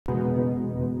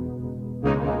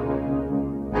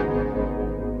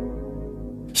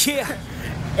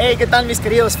Hey, ¿qué tal mis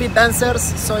queridos fit dancers?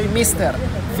 Soy Mr.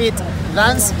 Fit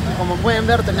Dance. Como pueden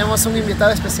ver, tenemos un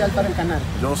invitado especial para el canal.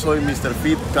 Yo soy Mr.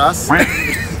 Fit KASS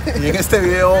y en este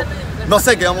video no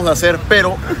sé qué vamos a hacer,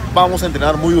 pero vamos a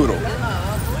entrenar muy duro.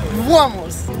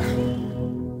 ¡Vamos!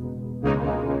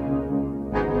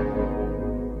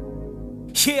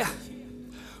 Yeah,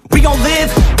 we gon'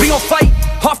 live, we gon' fight,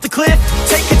 off the cliff,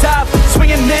 take a dive,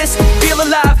 swing and miss, feel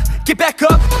alive, get back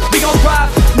up, we gon' thrive,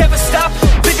 never stop,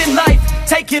 living life,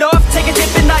 take it off, take a dip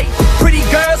at night, pretty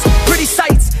girls, pretty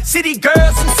sights, city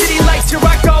girls and city lights, here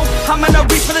I go, I'm gonna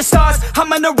reach for the stars, I'm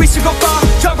gonna reach to go far,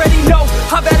 you already know,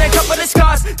 I've had a couple of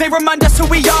scars, they remind us who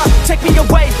we are, take me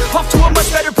away, off to a much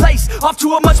better place, off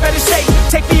to a much better state,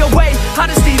 take me away, I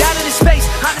just need out of this space,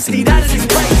 I just need out of this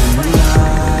place.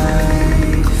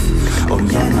 Oh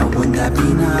yeah, now wouldn't that be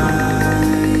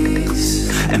nice?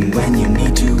 And when you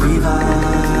need to revive,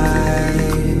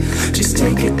 just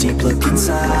take a deep look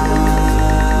inside.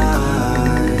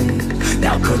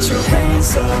 Now put your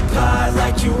hands up high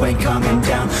like you ain't coming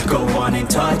down. Go on and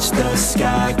touch the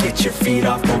sky, get your feet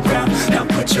off the ground. Now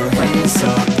put your hands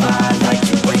up high like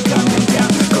you ain't coming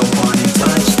down. Go on and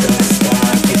touch the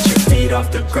sky, get your feet off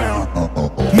the ground.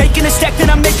 Making a stack, then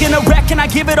I'm making a wreck, and I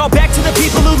give it all back to the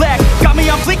people who lack. Got me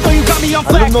on fleek, no you got me on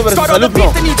flack. Start all the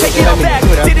beef, then you take it all back.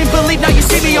 Didn't believe, now you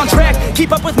see me on track.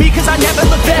 Keep up with me, cause I never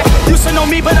look back. Used to know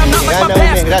me, but I'm not like my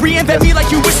past. Reinvent me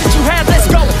like you wish that you had, let's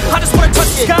go. I just wanna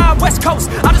touch the sky, west coast.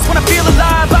 I just wanna feel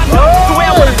alive, I know the way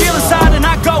I wanna feel inside, and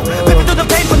I go living through the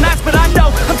painful nights, but I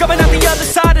know I'm coming out the other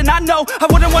side, and I know I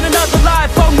wouldn't want another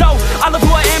life. Oh no, I love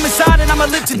who I am inside, and I'ma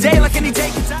live today like any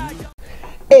day can die.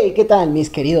 Hey, ¿qué tal mis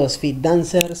queridos fit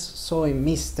dancers? Soy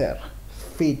Mr.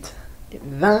 Fit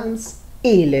Dance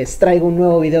y les traigo un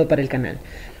nuevo video para el canal.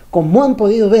 Como han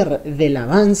podido ver del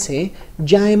avance,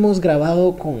 ya hemos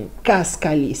grabado con KASS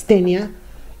Calistenia.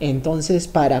 Entonces,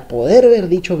 para poder ver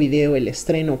dicho video, el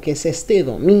estreno que es este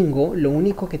domingo, lo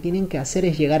único que tienen que hacer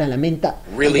es llegar a la meta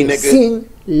de 100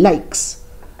 likes.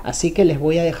 Así que les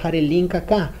voy a dejar el link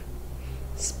acá,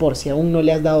 por si aún no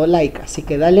le has dado like, así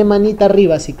que dale manita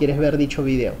arriba si quieres ver dicho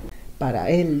video. Para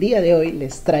el día de hoy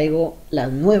les traigo la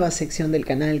nueva sección del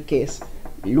canal, que es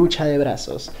lucha de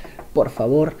brazos. Por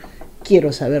favor,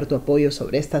 quiero saber tu apoyo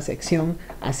sobre esta sección,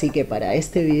 así que para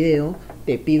este video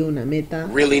te pido una meta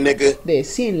de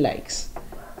 100 likes.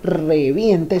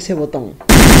 Revienta ese botón.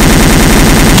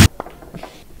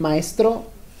 Maestro,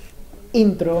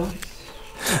 intro.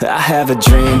 I have a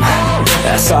dream,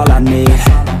 that's all I need.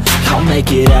 I'll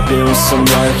make it happen with some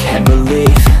work and belief.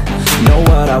 Know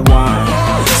what I want,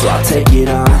 so I'll take it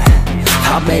on.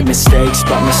 I've made mistakes,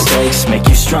 but mistakes make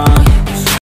you strong.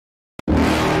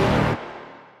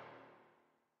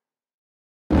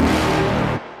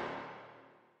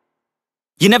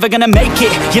 You're never gonna make it,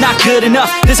 you're not good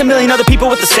enough. There's a million other people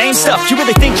with the same stuff. You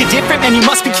really think you're different? Man, you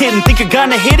must be kidding. Think you're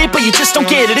gonna hit it, but you just don't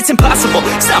get it. It's impossible,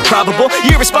 it's not probable,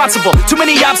 you're irresponsible. Too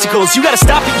many obstacles, you gotta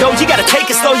stop it, yo. You gotta take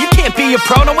it slow, you can't be a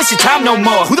pro. Don't waste your time no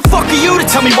more. Who the fuck are you to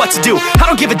tell me what to do? I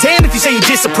don't give a damn if you say you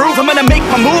disapprove. I'm gonna make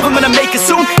my move, I'm gonna make it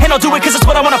soon. And I'll do it cause it's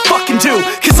what I wanna fucking do.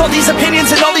 Cause all these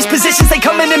opinions and all these positions, they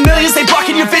come in millions, they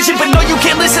blocking your vision. But no, you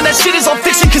can't listen, that shit is all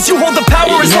fiction. Cause you hold the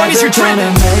power as long as you're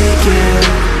dreaming.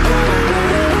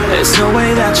 There's no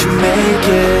way that you make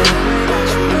it,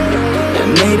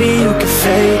 and maybe you can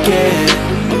fake it,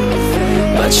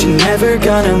 but you're never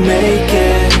gonna make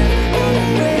it.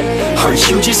 Aren't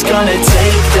you just gonna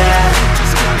take that?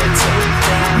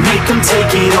 Make them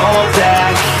take it all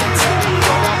back.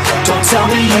 Don't tell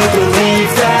me you believe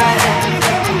that.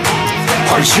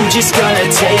 Aren't you just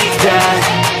gonna take that?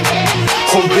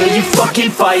 Or will you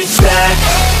fucking fight back?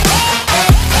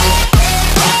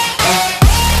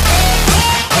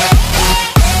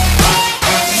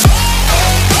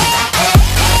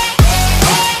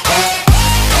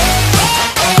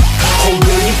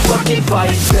 Fight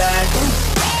back.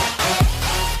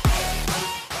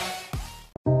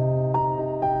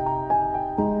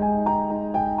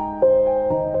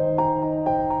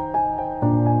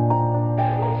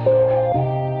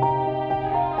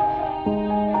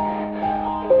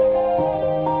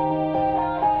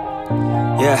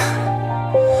 Yeah.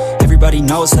 Everybody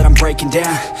knows that I'm breaking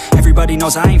down. Everybody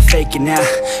knows I ain't faking now.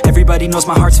 Everybody knows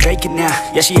my heart's vacant now.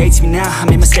 Yeah, she hates me now, I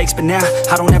made mistakes, but now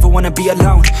I don't ever wanna be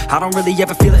alone. I don't really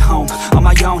ever feel at home. On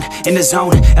my own, in the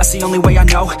zone, that's the only way I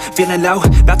know. Feeling low,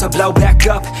 about to blow back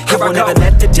up. I won't ever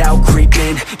let the doubt creep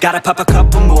in. Gotta pop a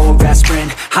couple more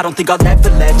aspirin. I don't think I'll ever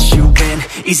let you in.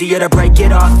 Easier to break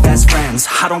it off best friends.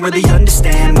 I don't really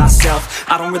understand myself.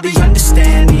 I don't really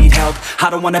understand, need help. I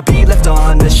don't wanna be left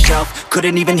on the shelf.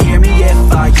 Couldn't even hear me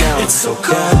if I yelled. It's so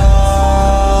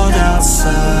cold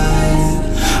outside,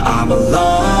 I'm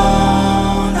alone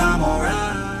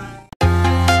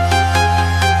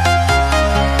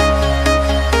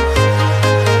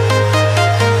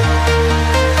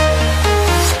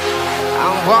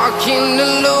walking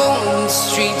alone, the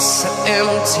streets are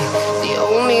empty. The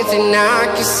only thing I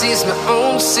can see is my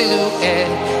own silhouette.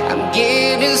 I'm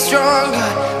getting stronger,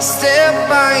 step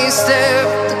by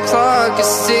step. The clock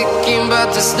is ticking,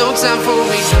 but there's no time for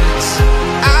regrets.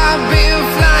 I've been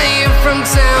flying from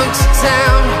town to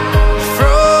town,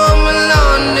 from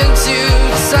London to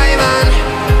Taiwan.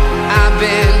 I've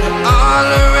been all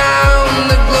around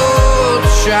the globe,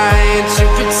 trying to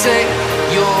protect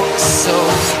your soul.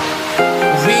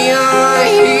 We are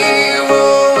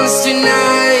heroes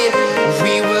tonight.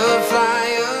 We will fly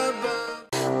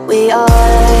above. We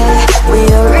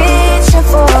are reaching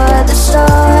for the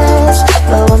stars,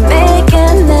 but we're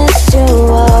making this too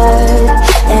hard.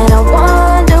 And I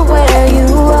wonder where you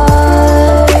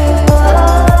are.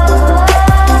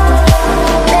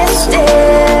 Mysterious,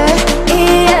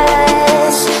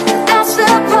 that's the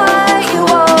part you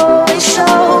always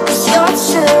show, 'cause you're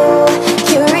too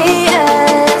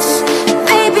curious.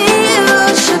 Maybe you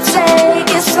should take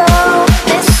it slow.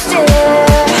 Mysterious,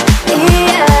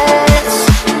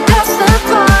 that's the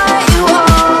part you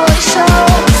always show,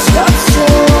 'cause you're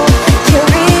too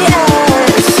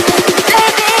curious.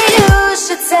 Maybe you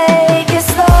should take it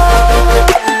slow.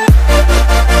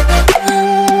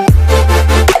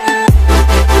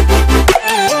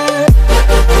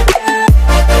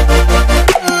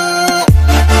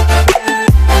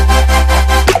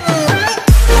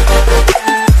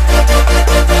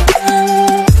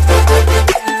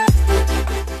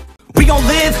 We gon'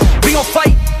 live, we gon'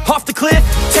 fight, off the cliff,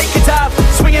 take a dive,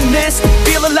 swing and miss,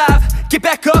 feel alive, get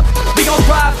back up, we gon'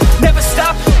 thrive, never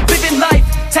stop, living life,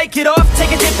 take it off,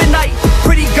 take a dip at night,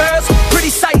 pretty girls, pretty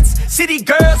sights, city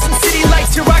girls and city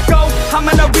lights, here I go, I'm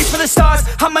gonna reach for the stars,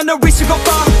 I'm gonna reach to go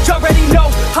far, you already know,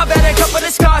 I've had a couple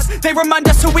of scars, they remind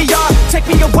us who we are, take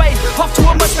me away, off to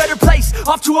a much better place,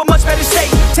 off to a much better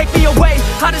state, take me away,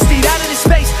 I just need out of this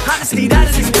space, I just need out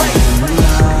of this place.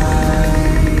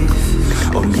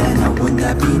 Oh yeah, now wouldn't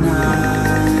that be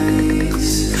nice?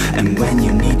 And when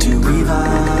you need to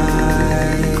revive,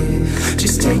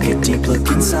 just take a deep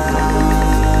look inside.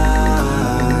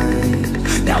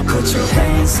 Now put your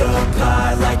hands up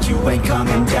high like you ain't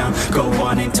coming down. Go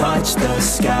on and touch the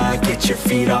sky, get your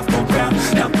feet off the ground.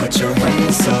 Now put your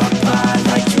hands up high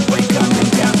like you ain't coming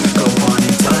down. Go on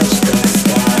and touch the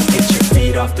sky, get your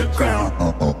feet off the ground.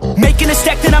 Making a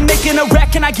stack, then I'm making a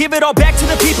rack, and I give it all back to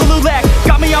the people who lack.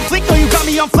 Got me on fleek, no you got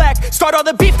me on flack. Start all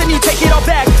the beef, then you take it all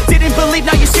back. Didn't believe,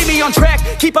 now you see me on track.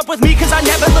 Keep up with me, cause I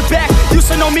never look back. Used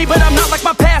to know me, but I'm not like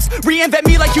my past. Reinvent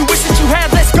me like you wish that you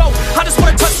had, let's go. I just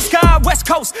wanna touch the sky, west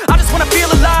coast. I just wanna feel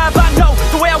alive, I know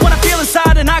the way I wanna feel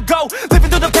inside, and I go living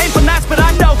through the painful nights, but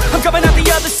I know I'm coming out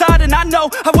the other side, and I know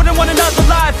I wouldn't want another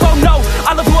life, oh no.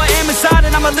 I love who I am inside,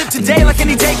 and I'ma live today like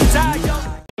any day can die, yo.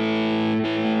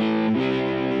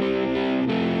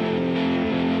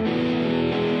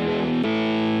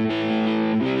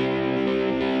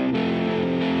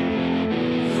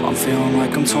 I'm feeling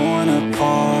like I'm torn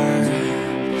apart,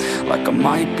 like I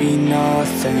might be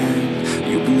nothing.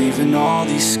 You've been leaving all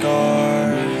these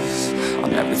scars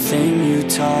on everything you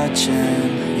touch,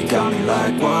 and you got me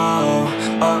like whoa,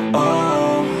 oh,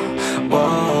 oh,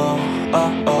 whoa,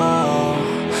 oh, oh,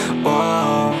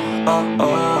 whoa, oh,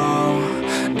 oh,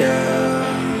 yeah.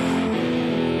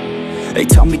 They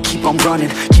tell me keep on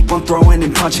running, keep on throwing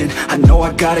and punching. I know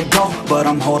I gotta go, but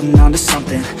I'm holding on to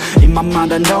something. In my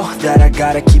mind I know that I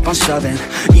gotta keep on shoving.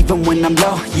 Even when I'm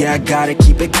low, yeah, I gotta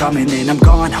keep it coming. And I'm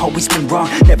gone, always been wrong,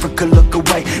 never could look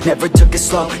away. Never took it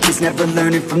slow, kids never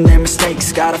learning from their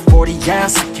mistakes. Got a 40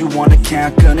 ounce, if you wanna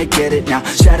count, gonna get it now.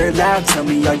 Shatter loud, tell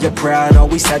me are you proud,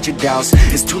 always had your doubts.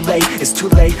 It's too late,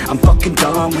 I'm fucking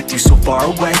done with you. So far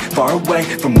away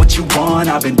from what you want.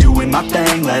 I've been doing my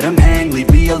thing, let them hang, leave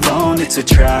me alone. It's a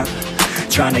trap,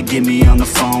 trying to get me on the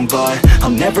phone, but I'll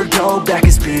never go back,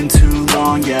 it's been too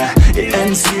long, yeah. It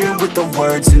ends here with the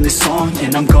words in this song,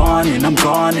 and I'm gone, and I'm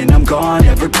gone, and I'm gone,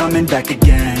 never coming back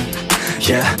again.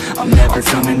 Yeah, I'm never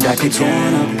coming back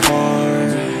again.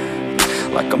 Apart,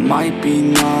 like I might be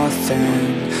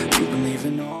nothing. You believe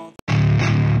in all.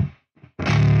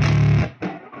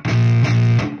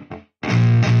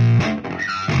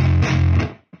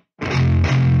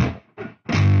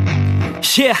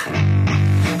 Yeah,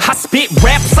 I spit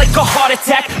raps like a heart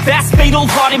attack, fast fatal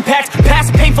heart impact,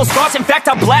 past painful scars. In fact,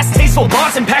 I blast tasteful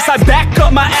bars and packs. I back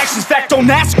up my actions, fact don't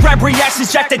ask, grab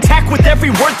reactions, jacked attack with every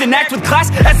word, then act with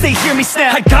class as they hear me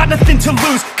snap. I got nothing to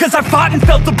lose, cause I fought and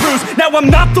felt the bruise. Now I'm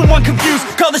not the one confused,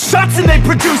 call the shots and they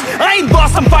produce. I ain't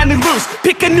lost, I'm finally loose,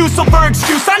 pick a new silver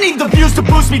excuse. I need the views to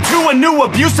boost me to a new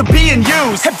abuse of being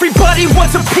used. Everybody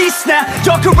wants a piece now,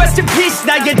 y'all can rest in peace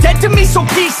now. You're dead to me, so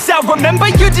peace out, remember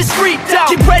you're discreet out.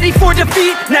 Get ready for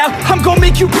defeat now. I'm gonna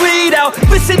make you bleed out.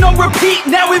 Listen on repeat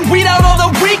now and weed out all the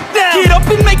weak now. Get up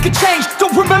and make a change,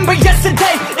 don't remember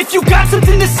yesterday. If you got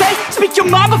something to say, speak your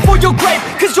mind before your grave.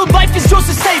 Cause your life is yours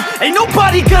to save, ain't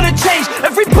nobody gonna change.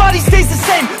 Everybody stays the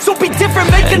same, so be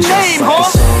different, make a name, like huh?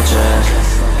 a soldier,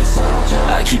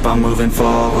 I keep on moving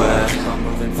forward,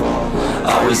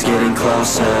 always getting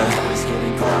closer,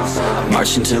 I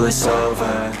march until it's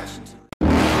over.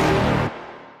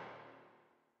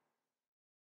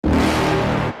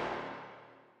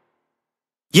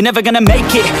 You're never gonna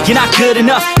make it, you're not good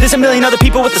enough. There's a million other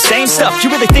people with the same stuff. You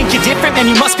really think you're different? Man,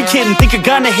 you must be kidding. Think you're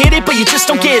gonna hit it, but you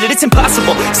just don't get it. It's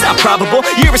impossible, it's not probable,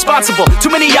 you're irresponsible. Too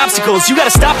many obstacles, you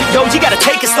gotta stop it, yo. You gotta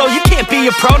take it slow, you can't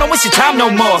be a pro. Don't waste your time no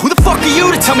more. Who the fuck are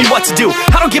you to tell me what to do?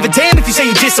 I don't give a damn if you say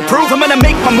you disapprove. I'm gonna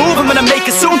make my move, I'm gonna make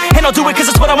it soon. And I'll do it cause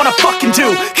it's what I wanna fucking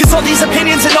do. Cause all these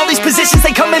opinions and all these positions,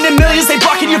 they come in millions, they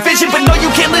blocking your vision. But no,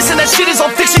 you can't listen, that shit is all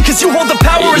fiction. Cause you hold the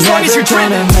power as long as you're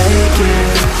dreaming.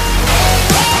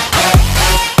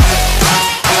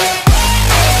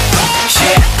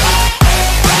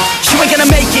 You ain't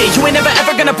gonna make it, you ain't never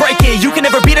ever gonna break it. You can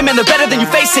never beat them and they're better than you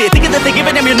face it. Thinking that they give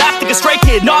a damn, you're not thinking straight,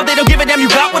 kid. No, they don't give a damn, you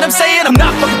got what I'm saying? I'm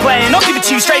not fucking playing, I'll give it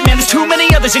to you straight, man. There's too many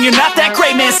others and you're not that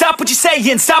great, man. Stop what you're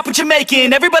saying, stop what you're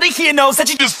making. Everybody here knows that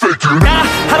you just faking. Nah,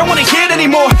 I don't wanna hear it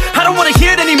anymore, I don't wanna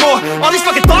hear it anymore. All these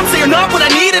fucking thoughts, they are not what I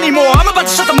need anymore. I'm about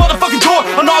to shut the motherfucking door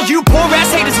on all you poor ass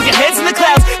haters with your heads in the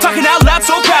clouds, talking out loud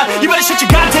so proud. You better shut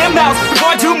your goddamn mouth before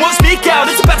I do more speak out.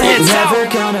 It's about to head south.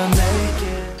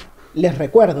 Les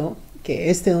recuerdo que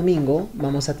este domingo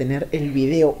vamos a tener el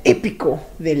video épico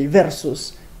del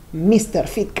versus Mr.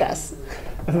 Fitcast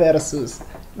versus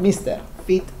Mr.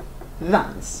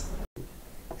 Fitdance.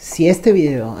 Si este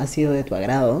video ha sido de tu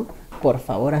agrado, por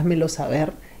favor házmelo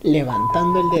saber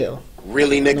levantando el dedo.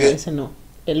 Really, nigga? No, ese no,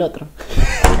 el otro.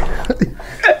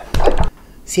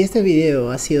 Si este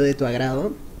video ha sido de tu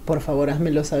agrado, por favor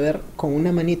házmelo saber con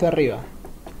una manito arriba.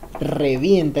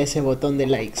 Revienta ese botón de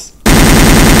likes.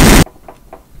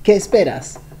 ¿Qué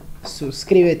esperas?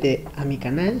 Suscríbete a mi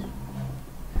canal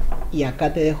y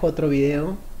acá te dejo otro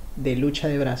video de lucha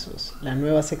de brazos, la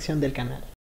nueva sección del canal.